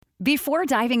Before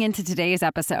diving into today's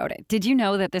episode, did you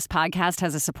know that this podcast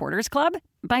has a supporters club?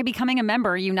 By becoming a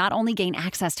member, you not only gain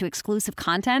access to exclusive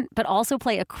content, but also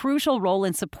play a crucial role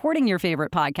in supporting your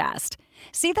favorite podcast.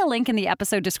 See the link in the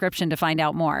episode description to find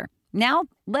out more. Now,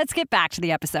 let's get back to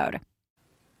the episode.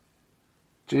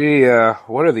 Gee,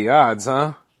 what are the odds,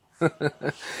 huh?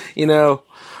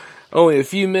 Only a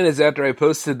few minutes after I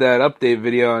posted that update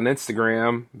video on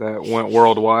Instagram that went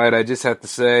worldwide, I just have to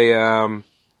say,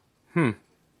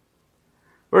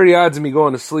 what are the odds of me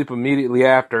going to sleep immediately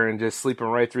after and just sleeping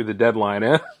right through the deadline,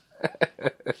 eh?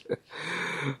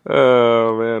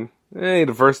 Oh, man. It ain't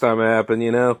the first time it happened,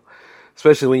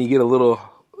 Especially when you get a little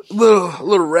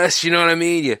rest, you know what I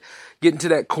mean? You get into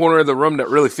that corner of the room that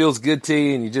really feels good to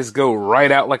you and you just go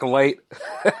right out like a light.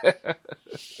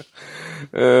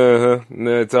 And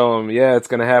I tell them, yeah, it's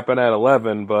going to happen at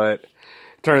 11, but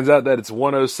it turns out that it's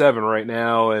 1:07 right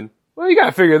now. And, well, you got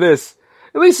to figure this.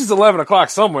 At least it's 11 o'clock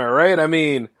somewhere, right? I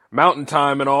mean, mountain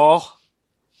time and all.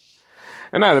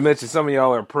 And not to mention, some of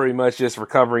y'all are pretty much just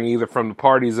recovering either from the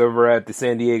parties over at the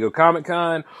San Diego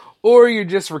Comic-Con, or you're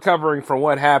just recovering from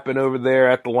what happened over there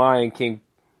at the Lion King,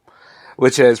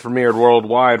 which has premiered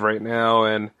worldwide right now.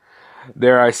 And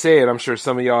dare I say it, I'm sure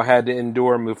some of y'all had to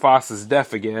endure Mufasa's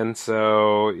death again,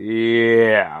 so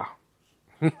yeah.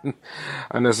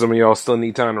 I know some of y'all still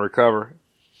need time to recover.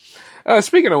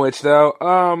 Speaking of which,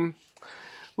 though,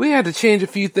 we had to change a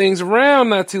few things around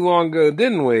not too long ago,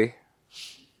 didn't we?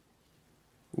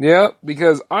 Yep,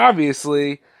 because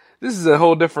obviously, this is a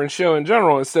whole different show in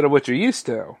general instead of what you're used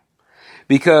to.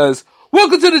 Because,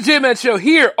 welcome to the J-Man Show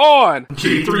here on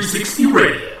J360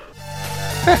 Radio.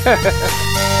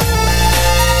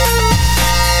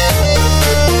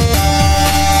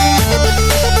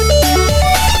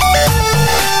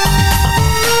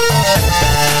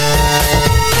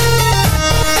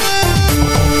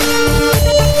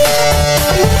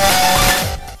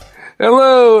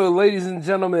 Hello, ladies and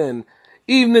gentlemen.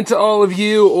 Evening to all of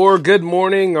you, or good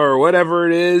morning, or whatever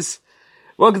it is.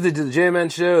 Welcome to the J-Man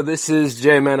Show. This is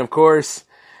J-Man, of course,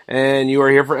 and you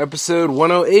are here for episode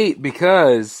 108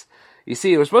 because, you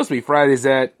see, it was supposed to be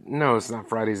no, it's not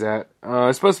Fridays at,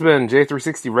 it's supposed to have been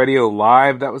J360 Radio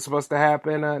Live that was supposed to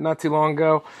happen not too long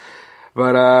ago,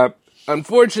 but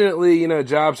unfortunately,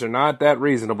 jobs are not that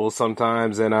reasonable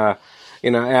sometimes, and,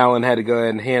 Alan had to go ahead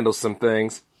and handle some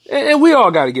things. And we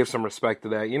all got to give some respect to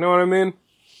that, you know what I mean?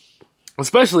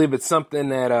 Especially if it's something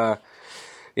that,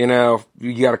 you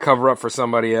got to cover up for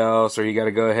somebody else, or you got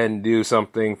to go ahead and do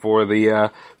something for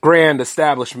the grand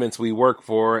establishments we work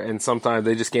for, and sometimes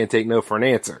they just can't take no for an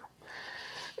answer.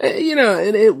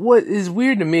 And what is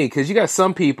weird to me, because you got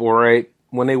some people, right,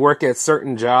 when they work at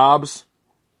certain jobs,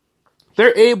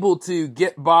 they're able to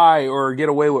get by or get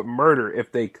away with murder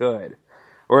if they could.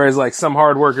 Whereas, like, some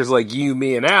hard workers like you,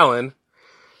 me, and Alan,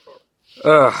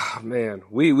 man,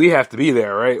 we have to be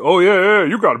there, right? Oh, yeah,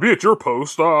 you gotta be at your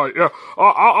post. Yeah,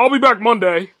 I'll be back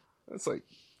Monday. It's like,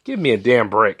 give me a damn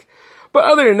break. But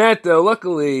other than that, though,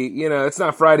 luckily, it's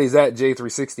not Fridays at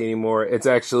J360 anymore. It's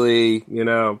actually,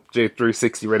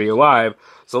 J360 Radio Live.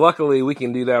 So luckily, we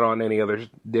can do that on any other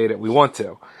day that we want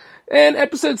to. And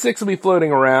episode 6 will be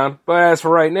floating around. But as for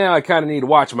right now, I kind of need to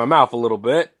watch my mouth a little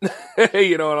bit.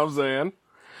 You know what I'm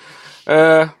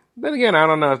saying? Then again, I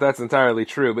don't know if that's entirely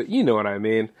true, but you know what I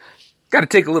mean. Got to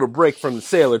take a little break from the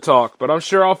sailor talk, but I'm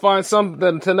sure I'll find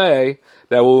something today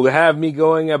that will have me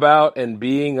going about and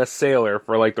being a sailor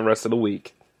for like the rest of the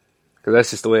week. Because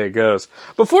that's just the way it goes.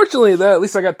 But fortunately, though, at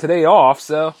least I got today off,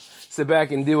 so sit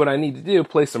back and do what I need to do,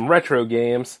 play some retro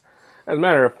games. As a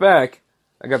matter of fact,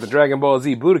 I got the Dragon Ball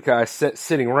Z Budokai set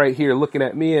sitting right here looking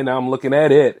at me, and I'm looking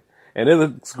at it. And it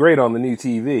looks great on the new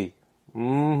TV.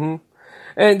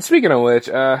 And speaking of which,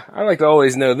 I like to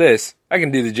always know this. I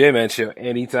can do the J-Man Show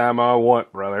anytime I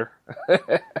want, brother.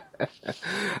 I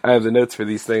have the notes for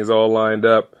these things all lined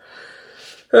up.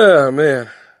 Oh, man.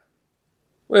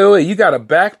 Wait, you got a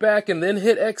backpack and then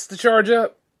hit X to charge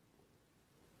up?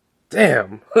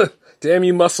 Damn. Damn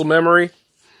you, muscle memory.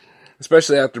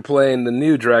 Especially after playing the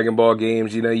new Dragon Ball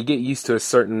games, you get used to a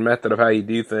certain method of how you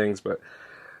do things, but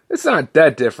it's not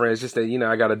that different. It's just that,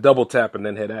 I got to double tap and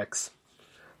then hit X.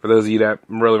 For those of you that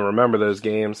really remember those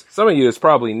games. Some of you it's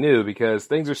probably new because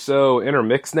things are so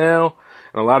intermixed now,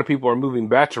 and a lot of people are moving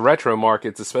back to retro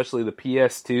markets, especially the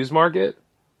PS2's market.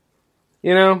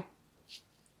 The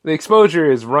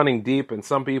exposure is running deep, and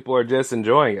some people are just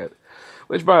enjoying it.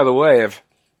 Which, by the way,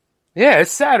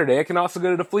 it's Saturday. I can also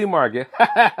go to the flea market.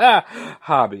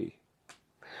 Hobby.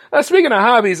 Speaking of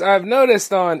hobbies, I've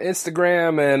noticed on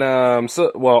Instagram and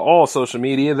all social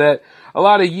media that a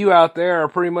lot of you out there are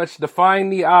pretty much defying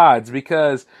the odds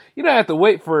because you don't have to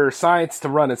wait for science to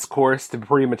run its course to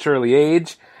prematurely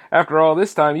age. After all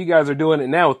this time, you guys are doing it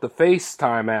now with the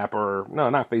FaceTime app,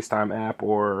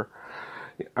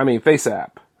 Face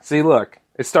app. See, look,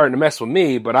 it's starting to mess with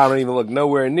me, but I don't even look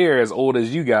nowhere near as old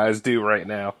as you guys do right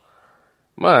now.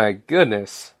 My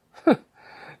goodness.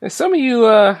 And some of you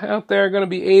out there are going to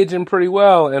be aging pretty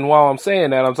well. And while I'm saying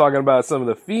that, I'm talking about some of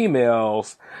the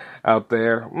females out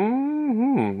there.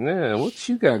 Yeah, what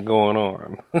you got going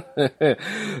on?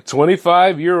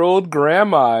 25-year-old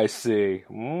grandma, I see.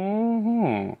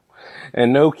 And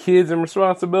no kids and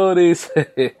responsibilities.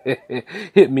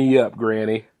 Hit me up,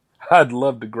 Granny. I'd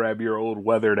love to grab your old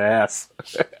weathered ass.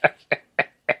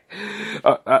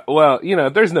 Well,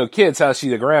 if there's no kids, how's she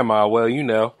the grandma?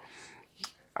 Well,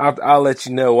 I'll let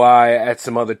you know why at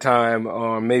some other time,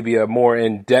 or maybe a more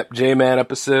in-depth J-Man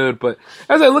episode. But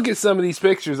as I look at some of these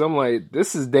pictures, I'm like,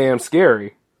 this is damn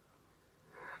scary.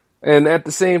 And at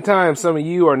the same time, some of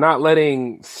you are not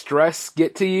letting stress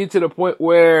get to you to the point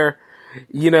where,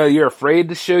 you're afraid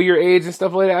to show your age and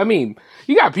stuff like that. I mean,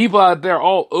 you got people out there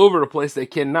all over the place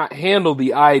that cannot handle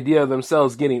the idea of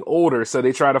themselves getting older, so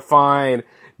they try to find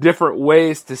different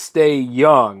ways to stay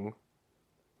young.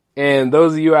 And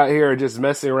those of you out here are just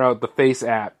messing around with the Face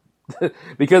app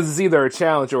because it's either a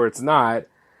challenge or it's not.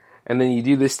 And then you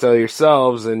do this to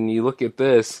yourselves and you look at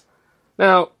this.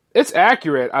 Now, it's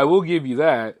accurate. I will give you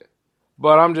that.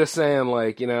 But I'm just saying,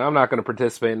 I'm not going to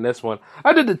participate in this one.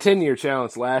 I did the 10-year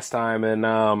challenge last time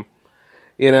and,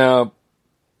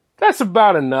 that's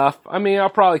about enough. I mean, I'll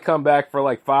probably come back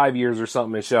for 5 years or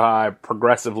something and show how I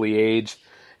progressively age.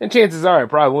 And chances are I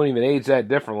probably won't even age that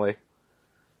differently.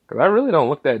 Because I really don't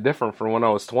look that different from when I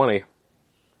was 20.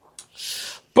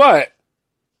 But,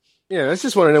 it's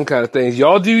just one of them kind of things.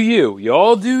 Y'all do you.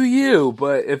 Y'all do you.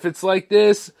 But if it's like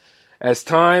this, as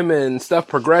time and stuff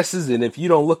progresses, and if you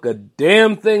don't look a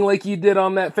damn thing like you did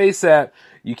on that Face app,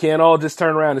 you can't all just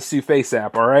turn around and sue Face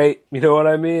app, all right? You know what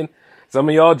I mean? Some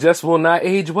of y'all just will not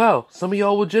age well. Some of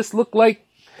y'all will just look like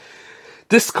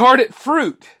discarded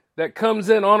fruit that comes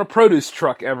in on a produce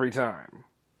truck every time.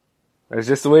 That's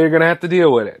just the way you're going to have to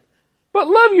deal with it. But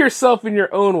love yourself in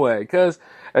your own way, because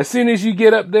as soon as you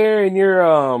get up there in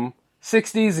your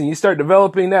 60s and you start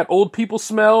developing that old people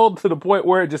smell to the point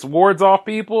where it just wards off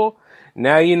people,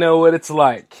 now you know what it's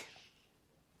like.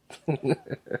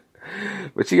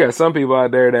 But you got some people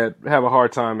out there that have a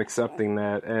hard time accepting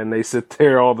that, and they sit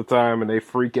there all the time and they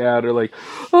freak out. They're like,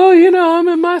 oh, I'm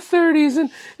in my 30s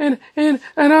and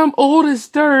I'm old as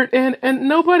dirt and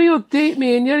nobody will date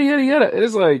me and yada, yada, yada.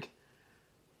 It's like,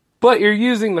 but you're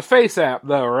using the Face app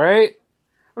though, right?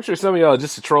 I'm sure some of y'all,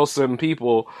 just to troll some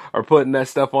people, are putting that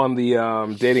stuff on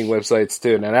the dating websites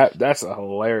too. Now that's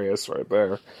hilarious right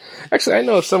there. Actually, I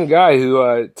know some guy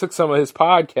who took some of his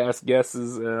podcast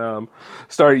guesses and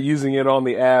started using it on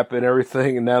the app and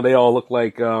everything, and now they all look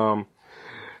like the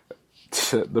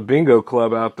bingo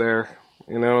club out there.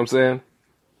 You know what I'm saying?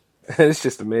 It's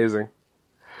just amazing.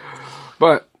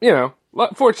 But,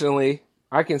 fortunately,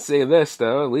 I can say this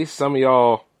though, at least some of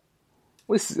y'all,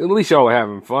 at least y'all are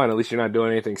having fun. At least you're not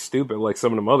doing anything stupid like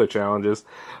some of them other challenges.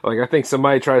 I think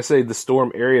somebody tried to say the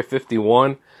Storm Area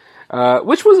 51,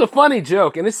 which was a funny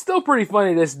joke, and it's still pretty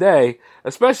funny to this day,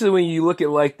 especially when you look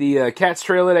at the Cats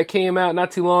trailer that came out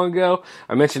not too long ago.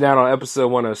 I mentioned that on episode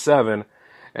 107,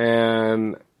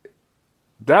 and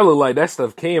that looked like that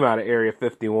stuff came out of Area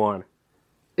 51.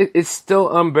 It's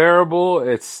still unbearable.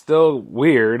 It's still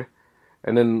weird.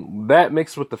 And then that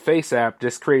mixed with the Face app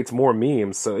just creates more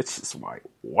memes. So it's just like,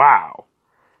 wow.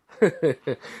 Of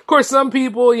course, some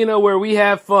people, where we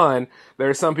have fun,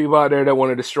 there are some people out there that want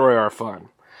to destroy our fun.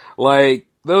 Like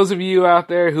those of you out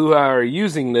there who are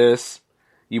using this,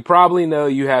 you probably know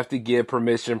you have to give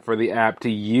permission for the app to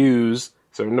use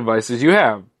certain devices you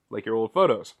have, like your old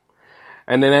photos.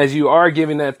 And then as you are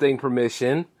giving that thing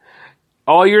permission,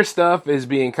 all your stuff is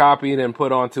being copied and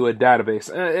put onto a database.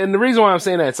 And the reason why I'm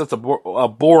saying that it's such a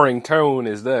boring tone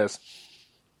is this.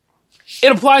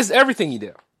 It applies to everything you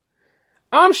do.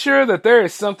 I'm sure that there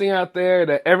is something out there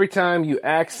that every time you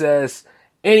access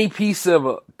any piece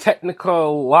of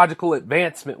technological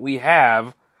advancement we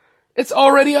have, it's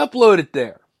already uploaded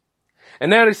there.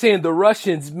 And now they're saying the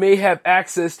Russians may have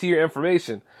access to your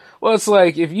information. Well, it's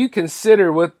like if you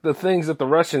consider what the things that the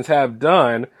Russians have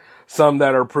done, some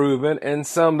that are proven and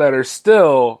some that are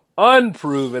still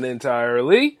unproven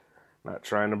entirely. Not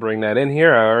trying to bring that in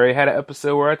here. I already had an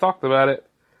episode where I talked about it.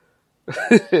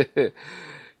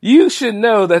 You should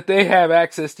know that they have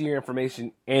access to your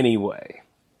information anyway.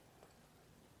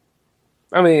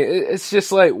 I mean, it's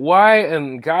just like, why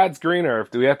in God's green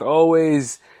earth do we have to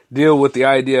always deal with the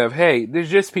idea of, hey, there's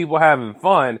just people having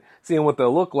fun, seeing what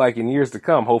they'll look like in years to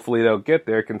come. Hopefully they'll get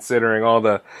there, considering all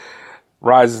the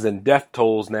rises in death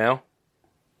tolls now.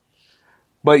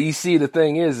 But you see, the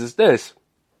thing is this.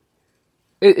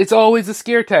 It's always a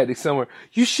scare tactic somewhere.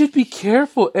 You should be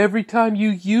careful every time you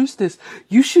use this.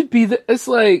 You should be it's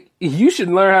like, you should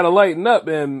learn how to lighten up,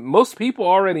 and most people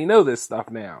already know this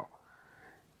stuff now.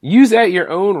 Use at your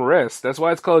own risk. That's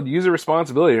why it's called user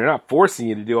responsibility. They're not forcing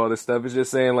you to do all this stuff. It's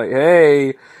just saying like,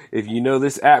 hey, if you know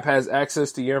this app has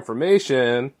access to your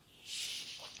information,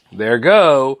 there you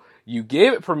go. You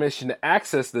gave it permission to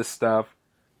access this stuff.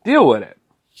 Deal with it.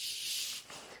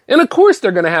 And of course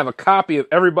they're going to have a copy of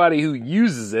everybody who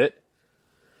uses it.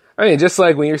 I mean, just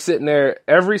like when you're sitting there,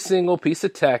 every single piece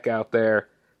of tech out there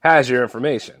has your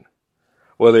information.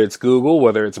 Whether it's Google,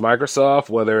 whether it's Microsoft,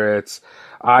 whether it's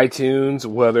iTunes,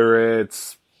 whether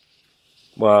it's,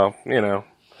 well, you know,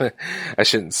 I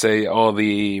shouldn't say all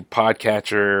the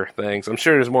podcatcher things. I'm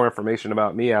sure there's more information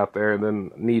about me out there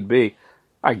than need be.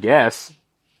 I guess.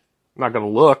 I'm not going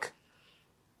to look.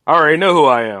 I already know who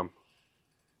I am.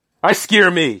 I scare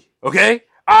me, okay?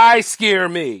 I scare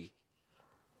me.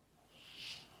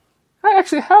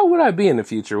 Actually, how would I be in the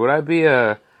future? Would I be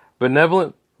a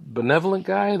benevolent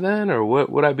guy then? Or what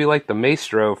would I be like the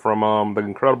Maestro from the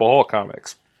Incredible Hulk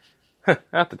comics? I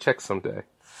have to check someday.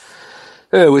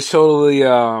 Which totally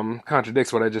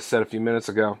contradicts what I just said a few minutes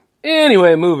ago.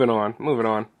 Anyway, moving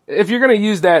on. If you're going to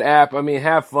use that app, I mean,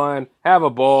 have fun, have a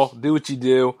ball, do what you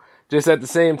do. Just at the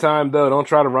same time, though, don't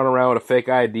try to run around with a fake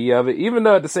ID of it, even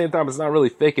though at the same time it's not really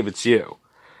fake if it's you.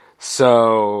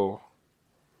 So,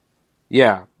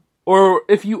 yeah. Or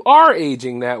if you are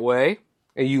aging that way,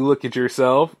 and you look at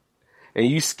yourself, and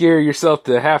you scare yourself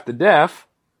to half to death,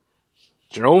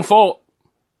 it's your own fault.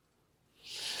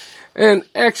 And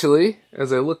actually,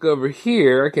 as I look over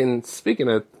here, I can, speaking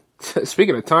of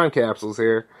time capsules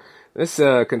here, this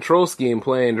control scheme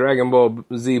playing Dragon Ball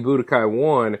Z Budokai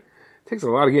 1 takes a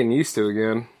lot of getting used to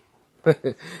again.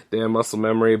 Damn muscle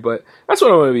memory, but that's what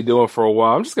I'm going to be doing for a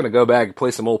while. I'm just going to go back and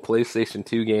play some old PlayStation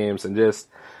 2 games and just,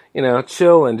 you know,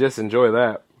 chill and just enjoy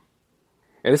that.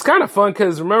 And it's kind of fun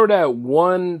because remember that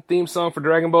one theme song for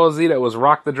Dragon Ball Z that was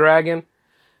Rock the Dragon?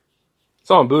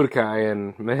 It's on Budokai,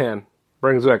 and man,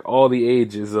 brings back all the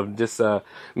ages of just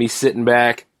me sitting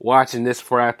back, watching this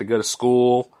before I have to go to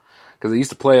school. Because I used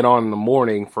to play it on in the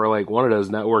morning for like one of those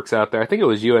networks out there. I think it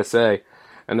was USA.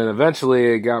 And then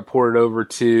eventually it got ported over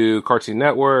to Cartoon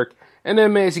Network. And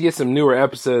then managed to get some newer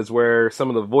episodes where some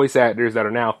of the voice actors that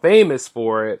are now famous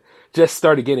for it just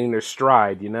started getting their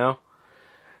stride, you know?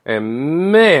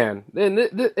 And man,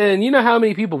 and you know how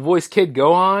many people voice Kid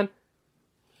Gohan?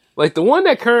 Like the one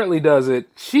that currently does it,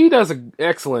 she does an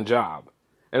excellent job.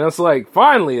 And it's like,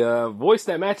 finally, a voice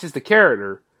that matches the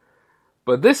character.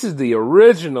 But this is the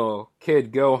original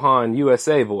Kid Gohan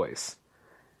USA voice.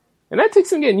 And that takes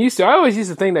some getting used to. I always used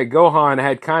to think that Gohan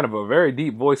had kind of a very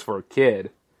deep voice for a kid.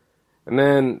 And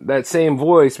then that same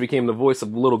voice became the voice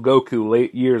of little Goku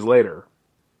years later.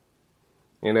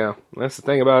 You know, that's the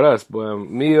thing about us. But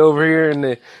me over here in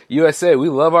the USA, we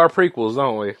love our prequels,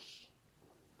 don't we?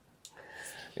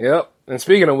 Yep. And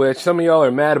speaking of which, some of y'all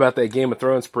are mad about that Game of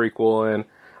Thrones prequel. And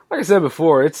like I said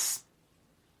before, it's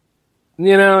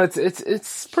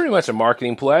pretty much a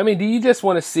marketing play. I mean, do you just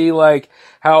want to see like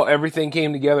how everything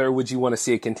came together, or would you want to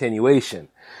see a continuation?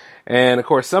 And of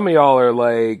course, some of y'all are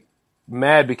like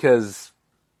mad because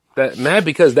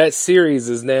that series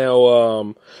is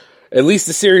now, at least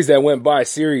the series that went by,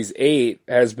 Series 8,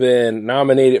 has been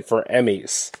nominated for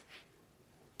Emmys.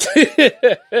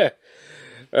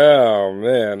 Oh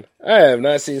man, I have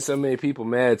not seen so many people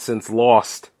mad since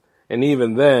Lost, and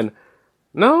even then.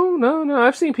 No.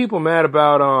 I've seen people mad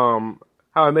about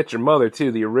How I Met Your Mother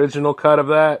too. The original cut of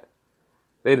that,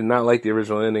 they did not like the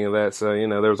original ending of that. So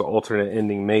there was an alternate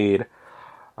ending made.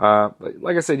 But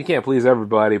like I said, you can't please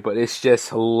everybody, but it's just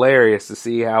hilarious to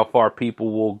see how far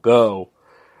people will go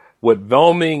with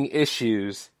whelming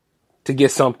issues to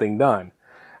get something done.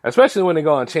 Especially when they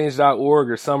go on Change.org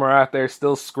or some are out there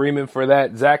still screaming for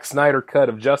that Zack Snyder cut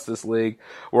of Justice League,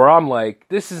 where I'm like,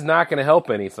 this is not going to help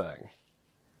anything.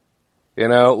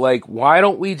 Like, why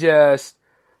don't we just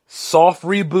soft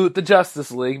reboot the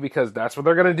Justice League, because that's what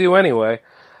they're going to do anyway.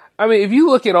 I mean, if you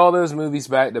look at all those movies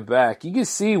back to back, you can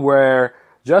see where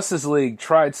Justice League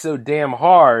tried so damn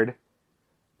hard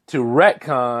to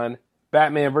retcon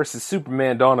Batman vs.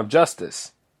 Superman Dawn of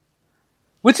Justice,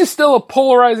 which is still a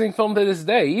polarizing film to this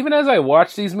day. Even as I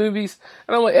watch these movies,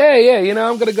 and I'm like, hey, yeah,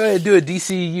 I'm going to go ahead and do a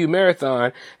DCU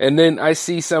marathon, and then I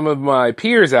see some of my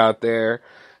peers out there,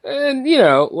 and,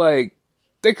 like,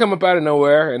 they come up out of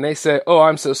nowhere and they say, "Oh,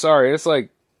 I'm so sorry." It's like,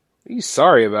 what are you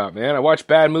sorry about, man? I watch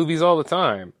bad movies all the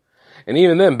time. And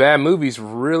even then, bad movies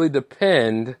really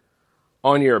depend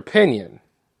on your opinion.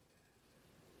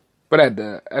 But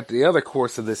at the other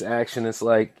course of this action, it's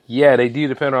like, yeah, they do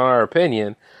depend on our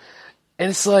opinion. And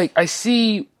it's like, I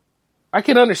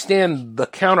can understand the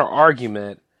counter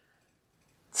argument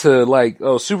to like,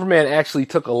 oh, Superman actually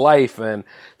took a life and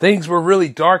things were really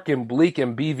dark and bleak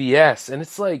in BVS. And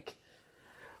it's like,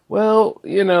 well,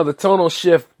 you know, the tonal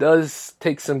shift does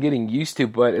take some getting used to,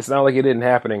 but it's not like it didn't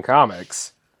happen in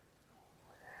comics.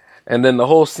 And then the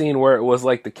whole scene where it was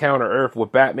like the Counter-Earth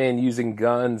with Batman using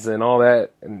guns and all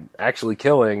that and actually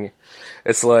killing,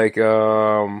 it's like,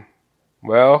 well,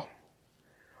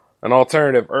 an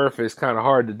alternative Earth is kind of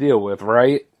hard to deal with,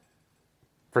 right?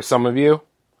 For some of you.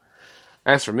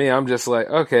 As for me, I'm just like,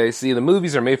 okay, see, the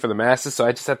movies are made for the masses, so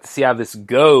I just have to see how this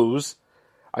goes.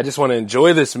 I just want to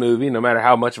enjoy this movie, no matter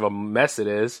how much of a mess it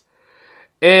is.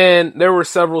 And there were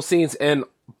several scenes in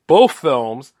both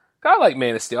films. I like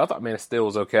Man of Steel. I thought Man of Steel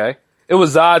was okay. It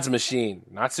was Zod's machine,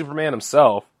 not Superman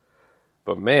himself.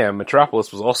 But man,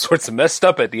 Metropolis was all sorts of messed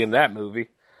up at the end of that movie.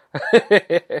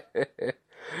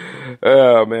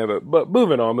 Oh man, but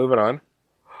moving on.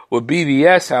 With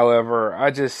BVS, however,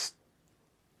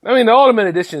 the Ultimate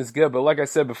Edition is good, but like I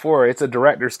said before, it's a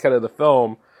director's cut of the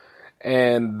film.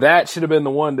 And that should have been the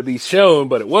one to be shown,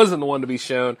 but it wasn't the one to be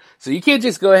shown. So you can't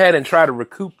just go ahead and try to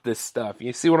recoup this stuff.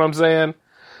 You see what I'm saying?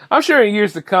 I'm sure in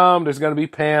years to come, there's going to be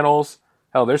panels.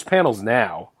 Hell, there's panels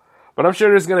now. But I'm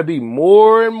sure there's going to be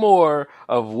more and more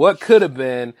of what could have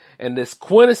been and this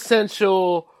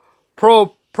quintessential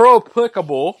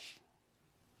pro-applicable,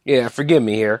 yeah, forgive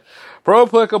me here,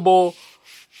 pro-applicable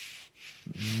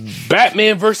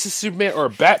Batman versus Superman or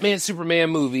Batman Superman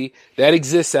movie that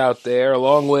exists out there,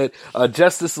 along with a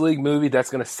Justice League movie that's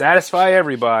going to satisfy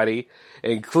everybody,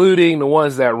 including the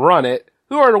ones that run it,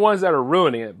 who are the ones that are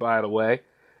ruining it, by the way.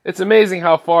 It's amazing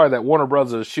how far that Warner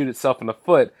Brothers will shoot itself in the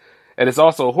foot, and it's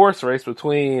also a horse race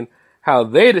between how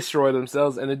they destroy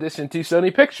themselves in addition to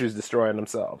Sony Pictures destroying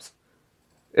themselves.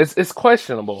 It's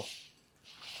questionable.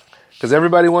 Because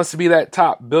everybody wants to be that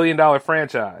top billion-dollar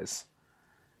franchise.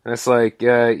 And it's like,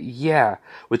 yeah,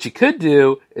 what you could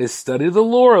do is study the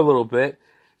lore a little bit,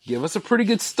 give us a pretty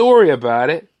good story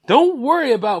about it. Don't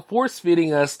worry about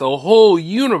force-feeding us the whole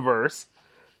universe,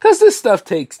 because this stuff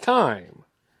takes time.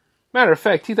 Matter of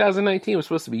fact, 2019 was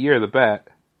supposed to be Year of the Bat.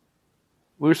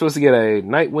 We were supposed to get a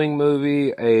Nightwing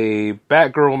movie, a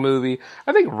Batgirl movie.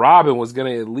 I think Robin was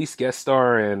going to at least guest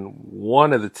star in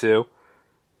one of the two.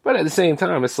 But at the same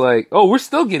time, it's like, oh, we're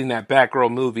still getting that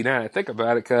Batgirl movie now that I think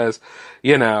about it, because,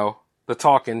 you know, the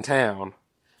talk in town.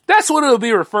 That's what it'll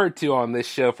be referred to on this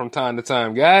show from time to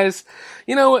time, guys.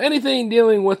 You know, anything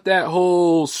dealing with that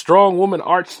whole strong woman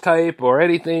archetype or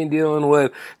anything dealing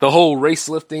with the whole race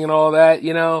lifting and all that,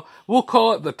 you know, we'll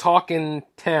call it the talk in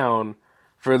town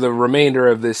for the remainder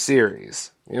of this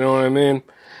series. You know what I mean?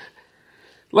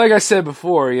 Like I said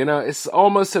before, you know, it's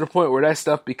almost to the point where that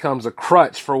stuff becomes a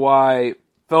crutch for why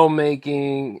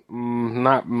filmmaking,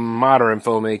 not modern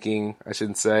filmmaking, I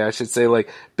should say like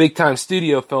big time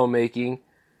studio filmmaking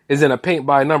is in a paint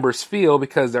by numbers feel,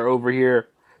 because they're over here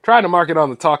trying to market on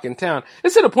the talk in town.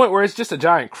 It's to the point where it's just a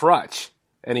giant crutch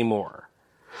anymore.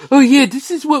 Oh yeah,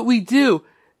 this is what we do.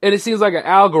 And it seems like an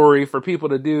allegory for people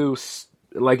to do,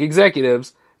 like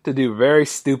executives, to do very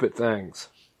stupid things.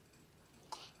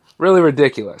 Really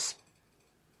ridiculous.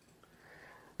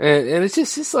 And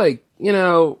it's like, you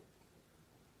know,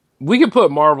 we can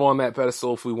put Marvel on that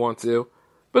pedestal if we want to.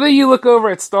 But then you look over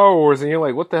at Star Wars and you're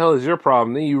like, what the hell is your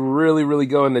problem? Then you really, really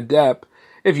go into depth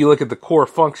if you look at the core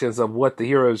functions of what the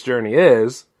hero's journey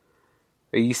is.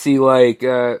 You see, like,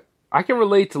 I can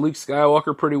relate to Luke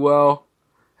Skywalker pretty well.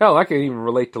 Hell, I can even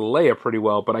relate to Leia pretty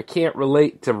well, but I can't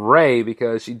relate to Rey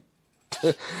because she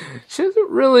doesn't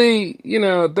really, you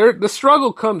know, the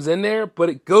struggle comes in there, but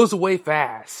it goes away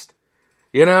fast,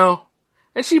 you know?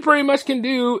 And she pretty much can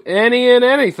do any and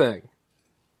anything.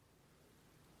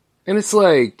 And it's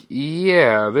like,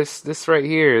 yeah, this right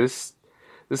here, this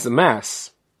is a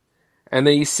mess. And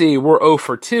then you see we're 0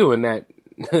 for 2 in that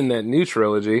new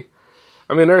trilogy.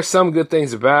 I mean, there are some good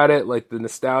things about it, like the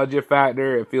nostalgia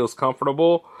factor. It feels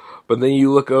comfortable. But then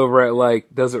you look over at,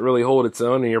 like, does it really hold its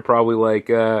own? And you're probably like,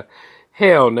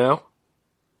 hell no.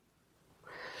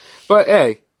 But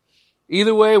hey,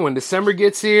 either way, when December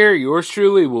gets here, yours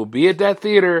truly will be at that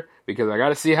theater, because I got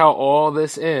to see how all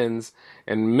this ends.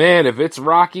 And man, if it's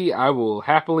rocky, I will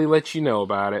happily let you know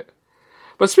about it.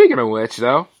 But speaking of which,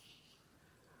 though,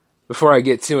 before I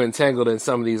get too entangled in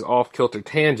some of these off-kilter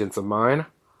tangents of mine,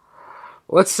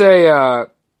 let's say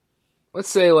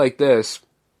like this.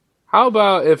 How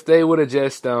about if they would have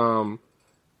just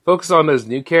focused on those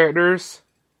new characters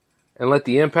and let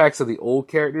the impacts of the old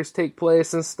characters take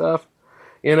place and stuff?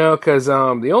 You know, because the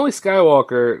only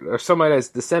Skywalker, or somebody that's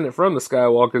descended from the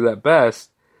Skywalkers at best,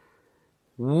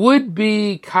 would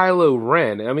be Kylo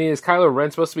Ren. I mean, is Kylo Ren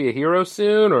supposed to be a hero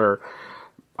soon? Or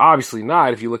obviously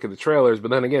not if you look at the trailers. But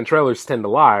then again, trailers tend to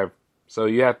lie. So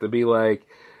you have to be like,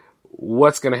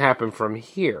 what's going to happen from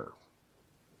here?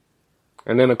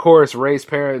 And then, of course, Rey's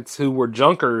parents, who were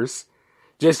junkers,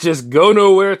 just go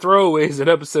nowhere throwaways in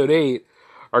Episode 8,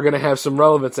 are going to have some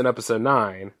relevance in Episode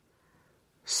 9.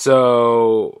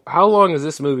 So, how long is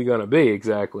this movie going to be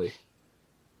exactly?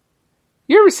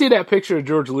 You ever see that picture of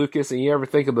George Lucas and you ever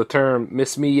think of the term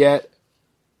 "miss me yet"?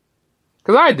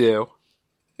 Because I do.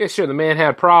 Yeah, sure, the man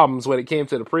had problems when it came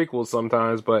to the prequels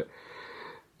sometimes, but,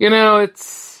 you know,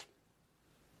 it's...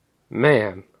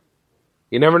 Man.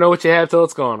 You never know what you have till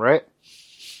it's gone, right?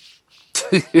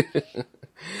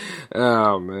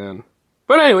 Oh, man.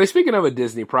 But anyway, speaking of a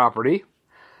Disney property,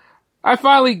 I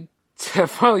finally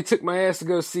took my ass to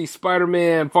go see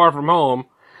Spider-Man Far From Home.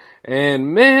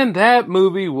 And man, that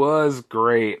movie was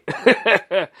great.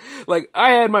 Like,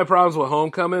 I had my problems with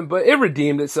Homecoming, but it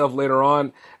redeemed itself later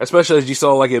on, especially as you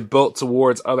saw, like, it built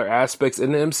towards other aspects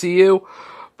in the MCU.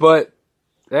 But,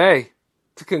 hey,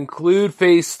 to conclude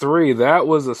Phase 3, that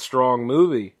was a strong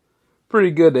movie.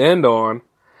 Pretty good to end on.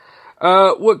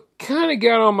 What kind of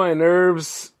got on my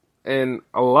nerves, and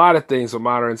a lot of things with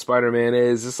modern Spider-Man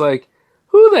is, it's like,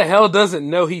 who the hell doesn't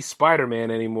know he's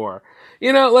Spider-Man anymore?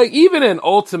 You know, like, even in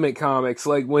Ultimate Comics,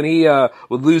 like, when he,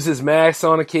 would lose his mask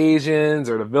on occasions,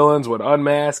 or the villains would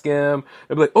unmask him,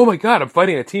 they'd be like, oh my god, I'm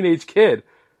fighting a teenage kid.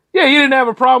 Yeah, you didn't have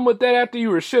a problem with that after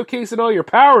you were showcasing all your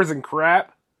powers and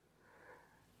crap.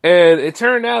 And it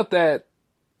turned out that,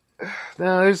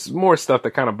 now, there's more stuff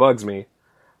that kind of bugs me.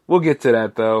 We'll get to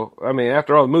that, though. I mean,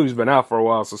 after all, the movie's been out for a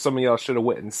while, so some of y'all should have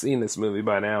went and seen this movie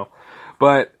by now.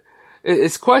 But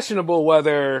it's questionable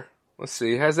whether... Let's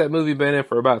see, has that movie been in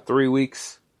for about 3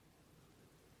 weeks?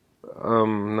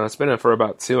 No, it's been in for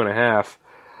about 2.5.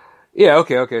 Yeah,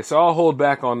 okay. So I'll hold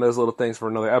back on those little things for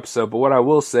another episode. But what I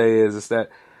will say is that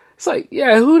it's like,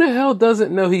 yeah, who the hell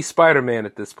doesn't know he's Spider-Man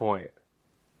at this point?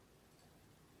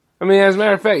 I mean, as a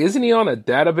matter of fact, isn't he on a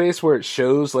database where it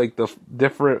shows, like, the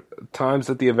different times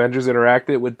that the Avengers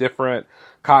interacted with different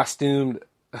costumed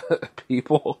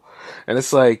people? And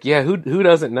it's like, yeah, who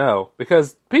doesn't know?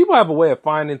 Because people have a way of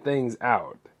finding things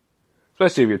out,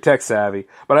 especially if you're tech savvy.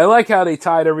 But I like how they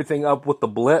tied everything up with the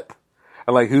blip,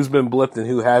 and like who's been blipped and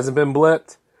who hasn't been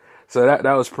blipped. So that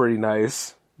was pretty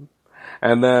nice.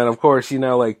 And then, of course, you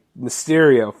know, like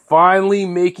Mysterio finally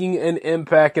making an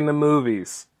impact in the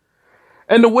movies.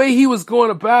 And the way he was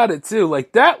going about it, too.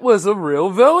 Like, that was a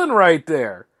real villain right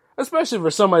there. Especially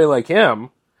for somebody like him.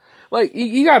 Like,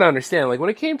 you gotta understand, like, when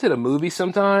it came to the movie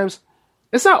sometimes,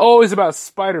 it's not always about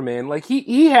Spider-Man. Like,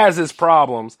 he has his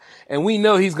problems, and we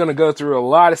know he's gonna go through a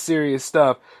lot of serious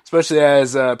stuff, especially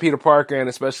as Peter Parker and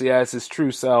especially as his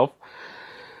true self.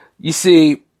 You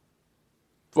see,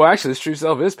 well, actually, his true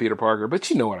self is Peter Parker, but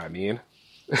you know what I mean.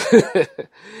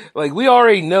 Like, we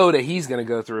already know that he's gonna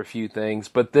go through a few things,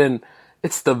 but then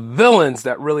it's the villains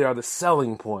that really are the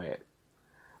selling point.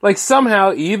 Like,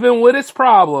 somehow, even with its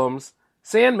problems,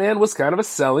 Sandman was kind of a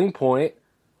selling point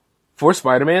for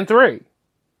Spider-Man 3.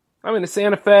 I mean, the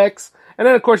sound effects, and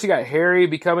then of course you got Harry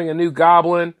becoming a new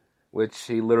Goblin, which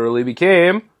he literally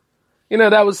became. You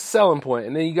know, that was a selling point.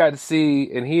 And then you got to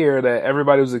see and hear that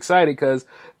everybody was excited because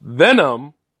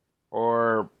Venom,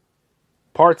 or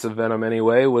parts of Venom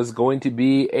anyway, was going to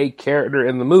be a character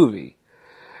in the movie.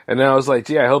 And then I was like,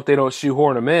 gee, I hope they don't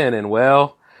shoehorn him in, and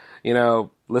well, you know,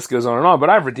 list goes on and on.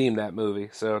 But I've redeemed that movie,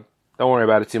 so don't worry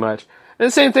about it too much. And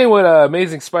the same thing with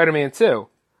Amazing Spider-Man 2.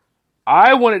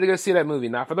 I wanted to go see that movie,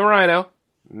 not for the Rhino,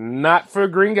 not for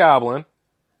Green Goblin,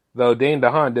 though Dane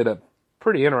DeHaan did a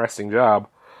pretty interesting job.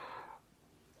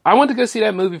 I went to go see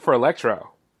that movie for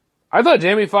Electro. I thought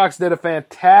Jamie Foxx did a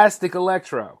fantastic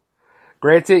Electro.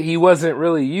 Granted, he wasn't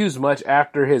really used much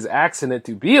after his accident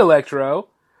to be Electro.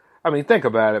 I mean, think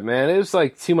about it, man. It was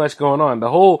like too much going on. The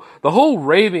whole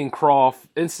Ravencroft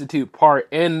Institute part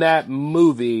in that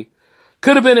movie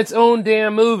could have been its own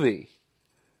damn movie.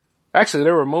 Actually,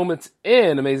 there were moments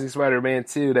in Amazing Spider-Man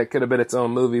 2 that could have been its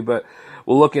own movie, but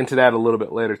we'll look into that a little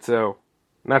bit later, too.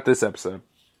 Not this episode.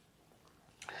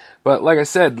 But like I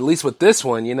said, at least with this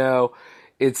one, you know,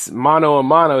 it's mano a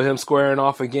mano, him squaring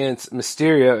off against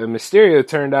Mysterio, and Mysterio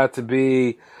turned out to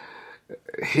be,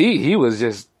 he was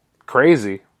just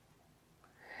crazy.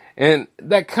 And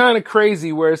that kind of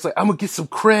crazy where it's like, I'm going to get some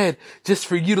cred just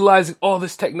for utilizing all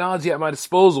this technology at my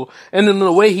disposal. And then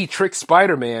the way he tricked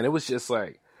Spider-Man, it was just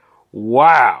like,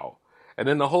 Wow. And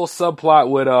then the whole subplot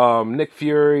with Nick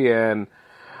Fury and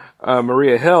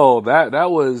Maria Hill,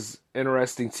 that was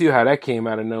interesting too, how that came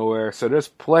out of nowhere. So there's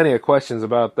plenty of questions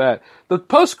about that. The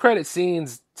post-credit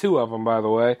scenes, 2 of them, by the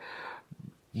way,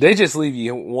 they just leave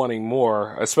you wanting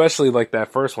more, especially like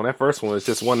that first one. That first one was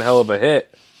just one hell of a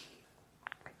hit.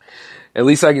 At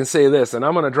least I can say this, and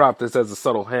I'm going to drop this as a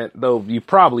subtle hint, though you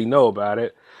probably know about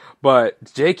it,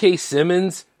 but J.K.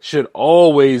 Simmons should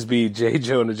always be J.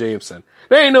 Jonah Jameson.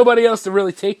 There ain't nobody else to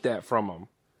really take that from him.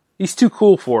 He's too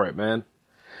cool for it, man.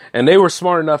 And they were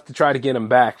smart enough to try to get him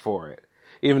back for it,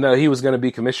 even though he was going to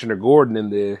be Commissioner Gordon in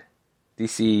the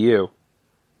DCEU.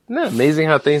 Isn't that amazing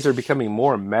how things are becoming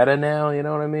more meta now? You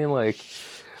know what I mean? Like,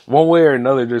 one way or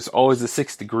another, there's always a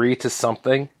 6th degree to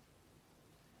something.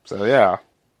 So, yeah.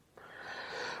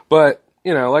 But,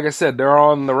 you know, like I said, they're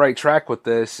on the right track with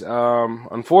this.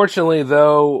 Unfortunately,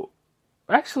 though,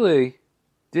 actually,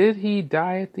 did he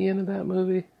die at the end of that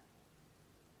movie?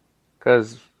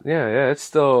 Because, yeah, it's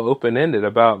still open-ended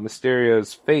about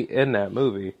Mysterio's fate in that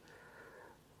movie.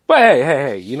 But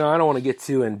hey, you know, I don't want to get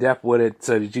too in-depth with it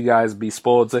so that you guys be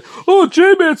spoiled and say, oh,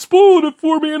 J-Man spoiled it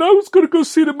for me and I was going to go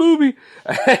see the movie.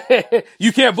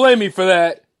 You can't blame me for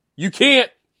that. You can't.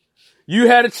 You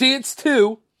had a chance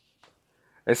too.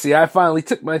 And see, I finally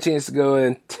took my chance to go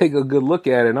and take a good look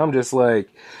at it. And I'm just like,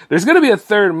 there's going to be a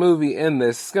 3rd movie in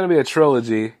this. It's going to be a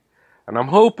trilogy. And I'm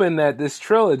hoping that this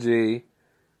trilogy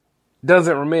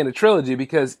doesn't remain a trilogy,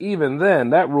 because even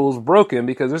then, that rule's broken,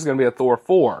 because there's going to be a Thor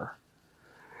 4.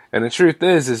 And the truth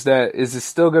is it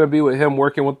still going to be with him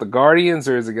working with the Guardians,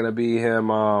 or is it going to be him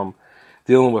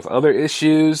dealing with other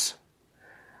issues?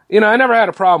 You know, I never had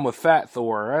a problem with Fat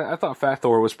Thor. I thought Fat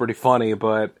Thor was pretty funny,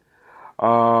 but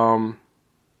I'm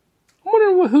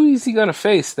wondering who is he going to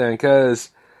face then,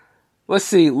 because let's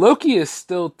see, Loki is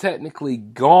still technically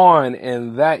gone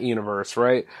in that universe,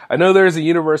 right? I know there's a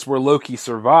universe where Loki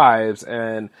survives,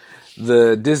 and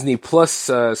the Disney Plus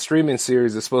streaming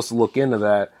series is supposed to look into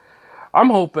that. I'm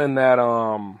hoping that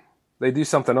they do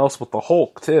something else with the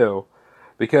Hulk too,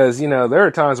 because, you know, there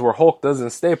are times where Hulk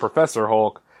doesn't stay Professor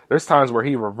Hulk. There's times where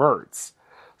he reverts.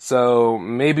 So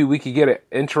maybe we could get an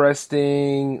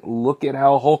interesting look at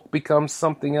how Hulk becomes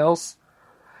something else,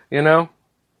 you know?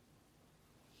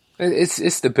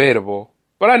 It's debatable.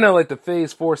 But I know, like, the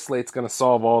Phase 4 slate's going to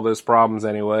solve all those problems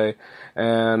anyway.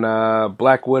 And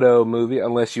Black Widow movie,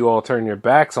 unless you all turn your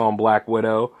backs on Black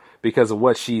Widow because of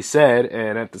what she said,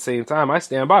 and at the same time, I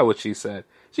stand by what she said.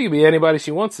 She can be anybody she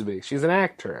wants to be. She's an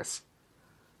actress.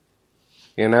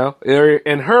 You know?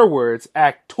 In her words,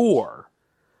 actor.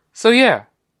 So, yeah.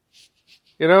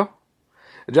 You know?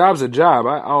 A job's a job.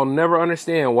 I'll never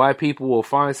understand why people will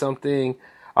find something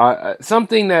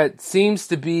that seems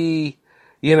to be,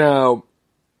 you know,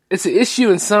 it's an issue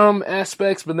in some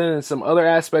aspects, but then in some other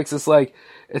aspects, it's like,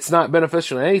 it's not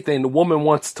beneficial to anything. The woman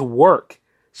wants to work.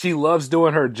 She loves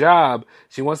doing her job.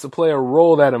 She wants to play a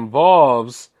role that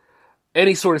involves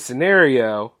any sort of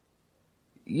scenario.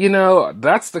 You know,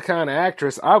 that's the kind of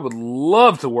actress I would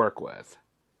love to work with.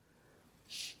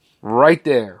 Right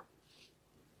there.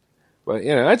 But,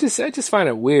 you know, I just find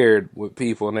it weird with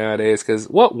people nowadays, because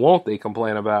what won't they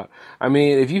complain about? I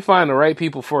mean, if you find the right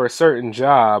people for a certain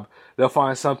job, they'll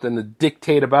find something to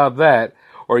dictate about that.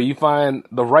 Or you find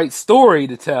the right story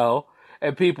to tell,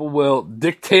 and people will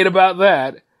dictate about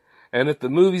that. And if the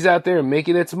movie's out there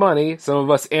making its money, some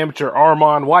of us amateur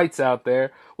Armand Whites out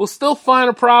there will still find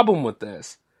a problem with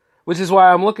this. Which is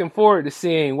why I'm looking forward to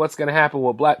seeing what's going to happen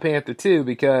with Black Panther 2,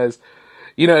 because,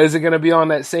 you know, is it going to be on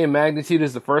that same magnitude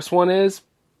as the first one is?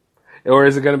 Or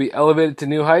is it going to be elevated to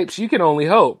new heights? You can only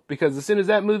hope, because as soon as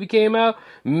that movie came out,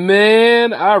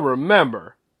 man, I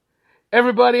remember.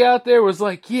 Everybody out there was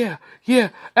like, yeah,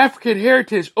 African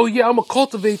heritage. Oh, yeah, I'm going to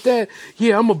cultivate that.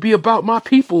 Yeah, I'm going to be about my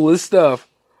people and stuff.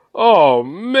 Oh,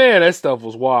 man, that stuff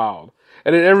was wild.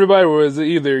 And then everybody was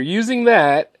either using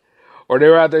that, or they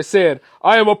were out there saying,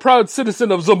 I am a proud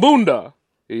citizen of Zamunda.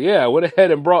 Yeah, went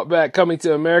ahead and brought back Coming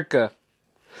to America,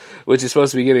 which is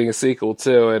supposed to be getting a sequel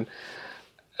too. And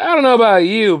I don't know about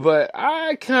you, but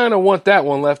I kind of want that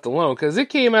one left alone, because it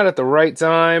came out at the right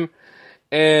time.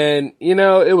 And, you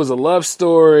know, it was a love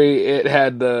story. It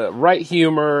had the right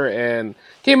humor and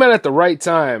came out at the right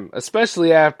time,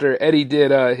 especially after Eddie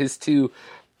did his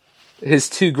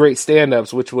two great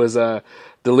stand-ups, which was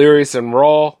Delirious and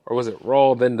Raw, or was it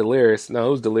Raw then Delirious? No,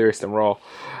 it was Delirious and Raw.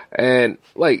 And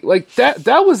like that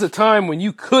was a time when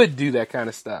you could do that kind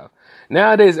of stuff.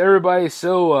 Nowadays, everybody's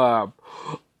so,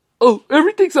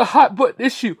 everything's a hot button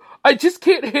issue. I just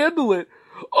can't handle it.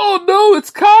 Oh no, it's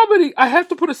comedy. I have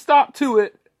to put a stop to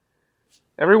it.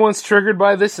 Everyone's triggered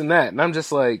by this and that. And I'm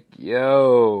just like,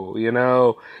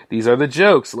 yo, these are the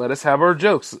jokes. Let us have our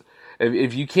jokes.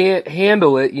 If you can't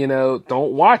handle it,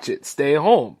 don't watch it. Stay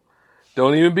home.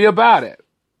 Don't even be about it.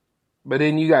 But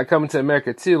then you got Coming to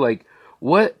America too. Like,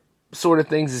 what sort of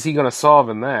things is he going to solve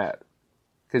in that?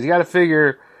 Because you got to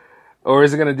figure, or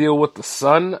is it going to deal with the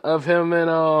son of him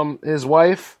and his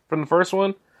wife from the first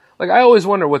one? Like, I always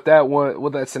wonder what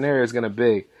that scenario is going to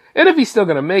be. And if he's still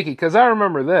going to make it, because I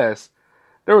remember this.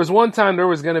 There was one time there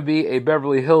was going to be a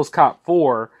Beverly Hills Cop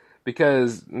 4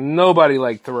 because nobody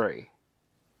liked 3.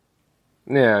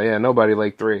 Yeah, nobody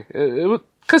liked 3.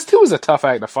 Because 2 was a tough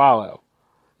act to follow.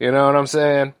 You know what I'm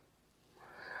saying?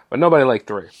 But nobody liked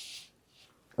 3.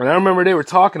 And I remember they were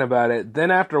talking about it. Then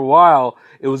after a while,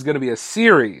 it was going to be a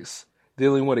series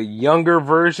dealing with a younger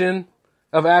version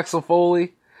of Axel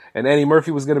Foley. And Eddie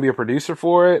Murphy was going to be a producer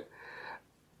for it.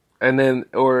 And then,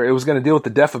 or it was going to deal with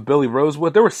the death of Billy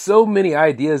Rosewood. There were so many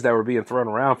ideas that were being thrown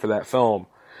around for that film.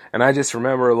 And I just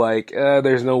remember, like,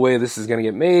 there's no way this is going to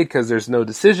get made because there's no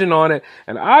decision on it.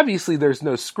 And obviously there's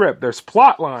no script. There's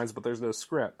plot lines, but there's no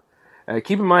script.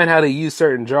 Keep in mind how they use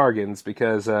certain jargons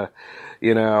because,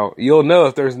 you'll know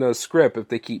if there's no script if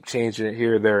they keep changing it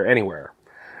here, there, anywhere.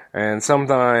 And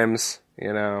sometimes,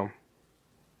 it's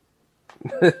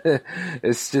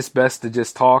just best to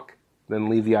just talk, then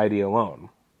leave the idea alone.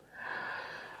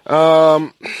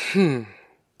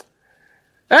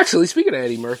 Actually, speaking of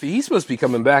Eddie Murphy, he's supposed to be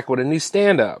coming back with a new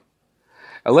stand-up.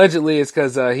 Allegedly, it's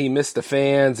because he missed the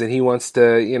fans and he wants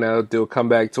to, do a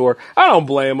comeback tour. I don't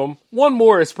blame him. One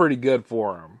more is pretty good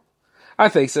for him. I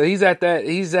think so. He's at a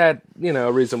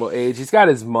reasonable age. He's got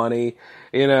his money.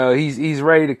 He's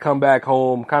ready to come back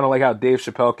home, kind of like how Dave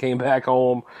Chappelle came back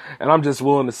home. And I'm just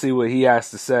willing to see what he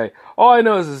has to say. All I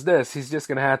know is this. He's just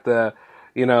going to have to,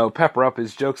 pepper up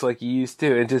his jokes like he used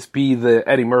to and just be the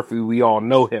Eddie Murphy we all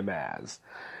know him as.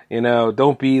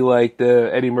 Don't be like the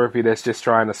Eddie Murphy that's just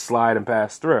trying to slide and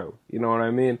pass through. You know what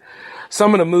I mean?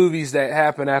 Some of the movies that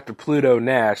happened after Pluto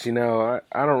Nash, I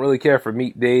don't really care for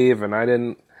Meet Dave, and I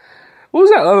didn't... What was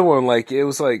that other one like? It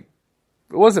was like...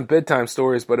 It wasn't Bedtime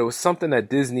Stories, but it was something that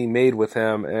Disney made with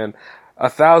him, and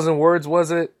 1,000 Words,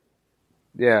 was it?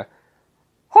 Yeah.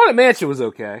 Haunted Mansion was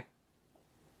okay.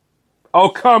 Oh,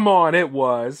 come on, it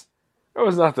was. There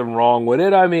was nothing wrong with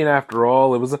it. I mean, after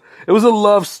all, it was a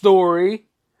love story.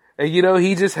 And,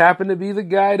 he just happened to be the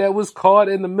guy that was caught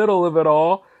in the middle of it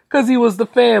all because he was the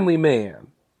family man.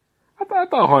 I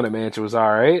thought Haunted Mansion was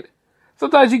all right.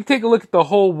 Sometimes you can take a look at the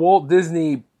whole Walt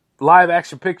Disney live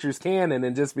action pictures canon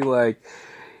and just be like,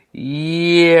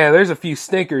 yeah, there's a few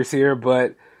stinkers here,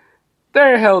 but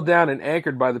they're held down and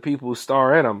anchored by the people who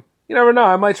star in them. You never know.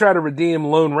 I might try to redeem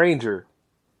Lone Ranger,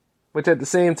 which at the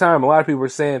same time, a lot of people are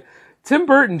saying, Tim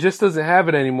Burton just doesn't have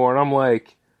it anymore. And I'm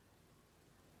like,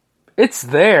 it's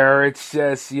there. It's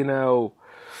just, he's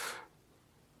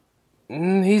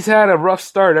had a rough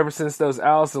start ever since those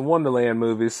Alice in Wonderland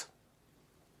movies.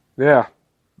 Yeah.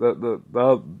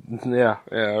 Yeah,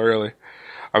 really.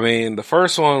 I mean, the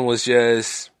first one was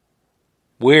just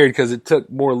weird because it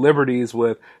took more liberties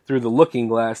with Through the Looking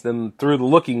Glass than Through the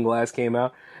Looking Glass came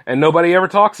out. And nobody ever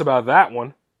talks about that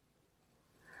one.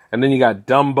 And then you got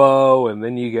Dumbo, and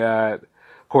then you got,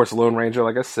 of course, Lone Ranger,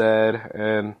 like I said,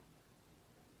 and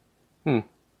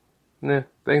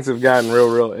things have gotten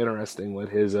real interesting with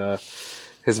his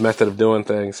method of doing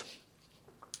things.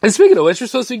 And speaking of which, we're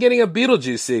supposed to be getting a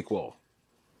Beetlejuice sequel,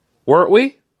 weren't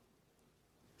we?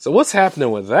 So what's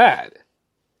happening with that?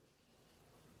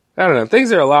 I don't know.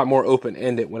 Things are a lot more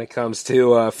open-ended when it comes to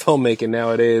filmmaking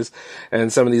nowadays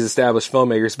and some of these established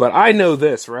filmmakers. But I know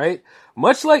this, right?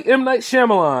 Much like M. Night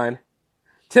Shyamalan,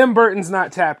 Tim Burton's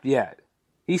not tapped yet.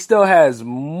 He still has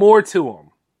more to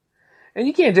him. And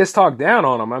you can't just talk down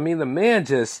on him. I mean, the man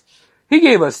he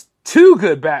gave us 2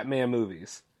 good Batman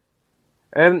movies.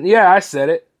 And yeah, I said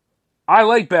it. I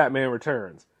like Batman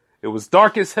Returns. It was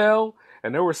dark as hell,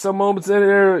 and there were some moments in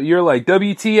there you're like,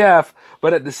 WTF,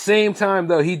 but at the same time,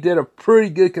 though, he did a pretty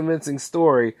good convincing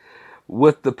story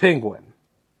with the Penguin.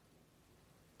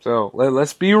 So,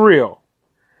 let's be real.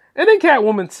 And then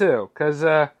Catwoman, too, because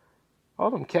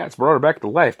all them cats brought her back to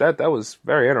life. That was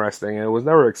very interesting, and it was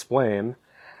never explained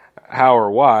how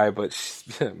or why, but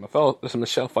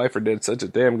Michelle Pfeiffer did such a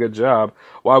damn good job.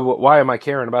 Why am I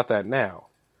caring about that now?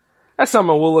 That's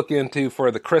something we'll look into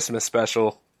for the Christmas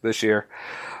special this year.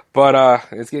 But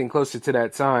it's getting closer to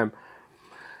that time,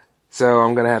 so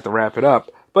I'm going to have to wrap it up.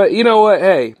 But you know what?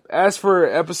 Hey, as for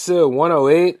episode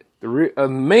 108, the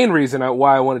main reason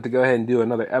why I wanted to go ahead and do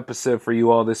another episode for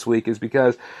you all this week is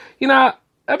because,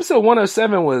 episode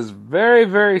 107 was very,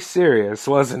 very serious,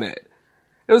 wasn't it?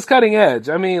 it was cutting edge.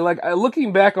 I mean, like,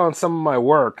 looking back on some of my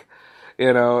work,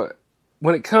 you know,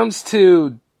 when it comes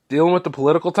to dealing with the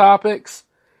political topics,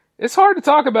 it's hard to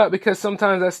talk about because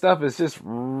sometimes that stuff is just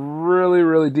really,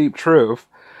 really deep truth.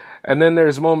 And then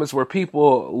there's moments where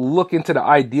people look into the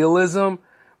idealism,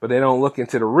 but they don't look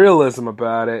into the realism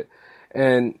about it.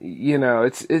 And, you know,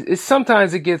 it's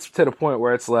sometimes it gets to the point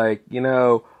where it's like, you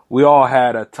know, we all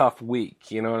had a tough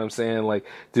week. You know what I'm saying? Like,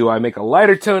 do I make a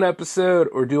lighter tone episode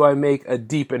or do I make a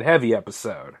deep and heavy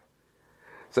episode?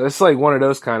 So it's like one of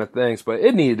those kind of things, but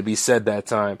it needed to be said that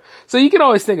time. So you can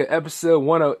always think of episode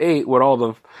 108 with all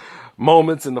the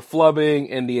moments and the flubbing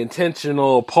and the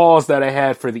intentional pause that I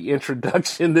had for the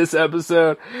introduction this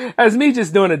episode as me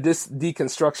just doing a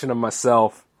deconstruction of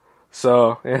myself.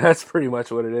 So yeah, that's pretty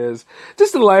much what it is.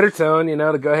 Just a lighter tone, you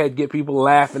know, to go ahead and get people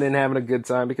laughing and having a good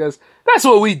time because that's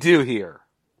what we do here.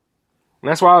 And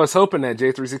that's why I was hoping that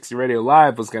J360 Radio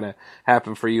Live was going to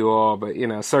happen for you all, but, you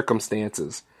know,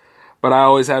 circumstances. But I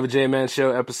always have a J-Man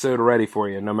Show episode ready for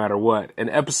you, no matter what. And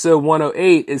episode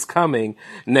 108 is coming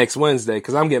next Wednesday,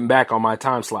 because I'm getting back on my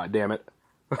time slot, damn it.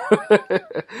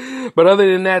 But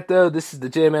other than that, though, this is the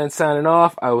J-Man signing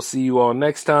off. I will see you all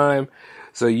next time.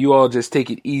 So you all just take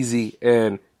it easy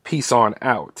and peace on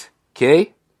out.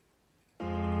 Okay?